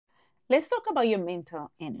Let's talk about your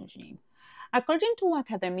mental energy. According to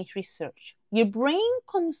academic research, your brain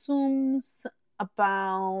consumes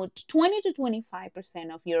about 20 to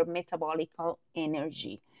 25% of your metabolic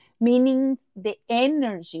energy, meaning the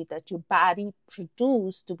energy that your body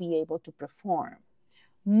produces to be able to perform.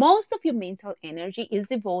 Most of your mental energy is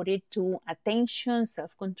devoted to attention,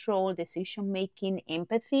 self control, decision making,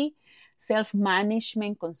 empathy, self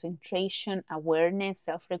management, concentration, awareness,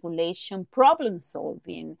 self regulation, problem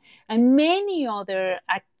solving, and many other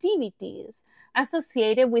activities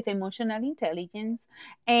associated with emotional intelligence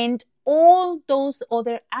and all those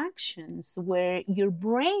other actions where your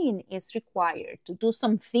brain is required to do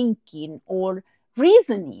some thinking or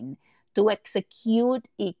reasoning to execute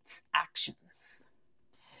its actions.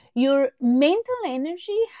 Your mental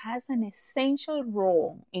energy has an essential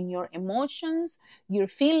role in your emotions, your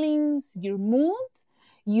feelings, your moods,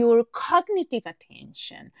 your cognitive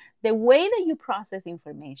attention, the way that you process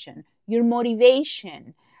information, your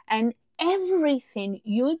motivation, and everything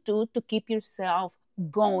you do to keep yourself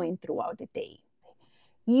going throughout the day.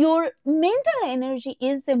 Your mental energy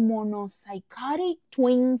is the monozygotic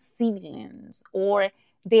twin siblings or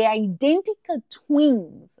the identical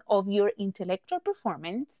twins of your intellectual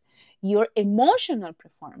performance, your emotional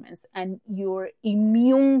performance, and your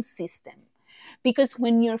immune system. Because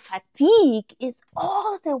when your fatigue is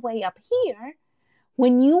all the way up here,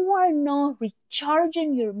 when you are not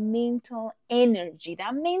recharging your mental energy,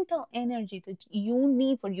 that mental energy that you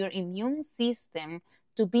need for your immune system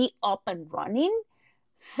to be up and running,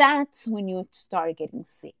 that's when you start getting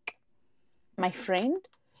sick. My friend,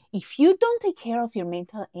 if you don't take care of your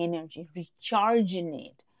mental energy, recharging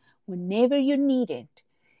it whenever you need it,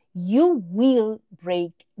 you will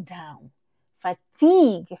break down.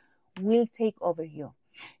 Fatigue will take over you.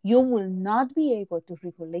 You will not be able to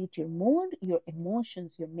regulate your mood, your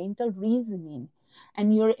emotions, your mental reasoning,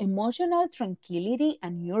 and your emotional tranquility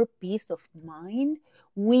and your peace of mind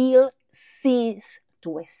will cease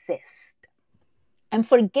to exist. And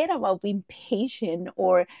forget about being patient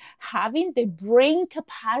or having the brain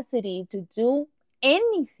capacity to do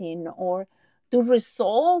anything or to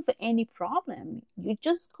resolve any problem. You're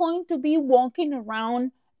just going to be walking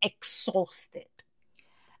around exhausted.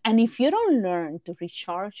 And if you don't learn to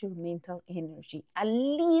recharge your mental energy at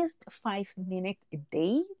least 5 minutes a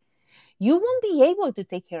day, you won't be able to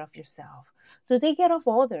take care of yourself, to take care of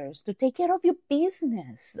others, to take care of your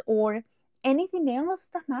business or anything else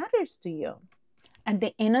that matters to you. At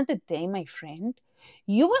the end of the day, my friend,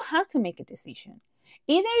 you will have to make a decision.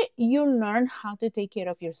 Either you learn how to take care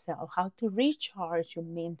of yourself, how to recharge your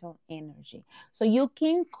mental energy so you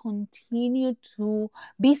can continue to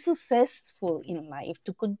be successful in life,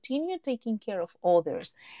 to continue taking care of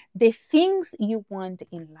others, the things you want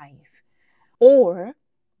in life, or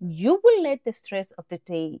you will let the stress of the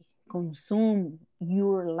day consume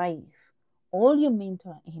your life, all your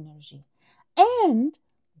mental energy, and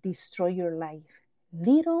destroy your life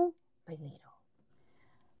little by little.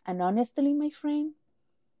 And honestly, my friend,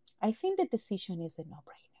 I think the decision is a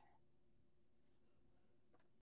no-brainer.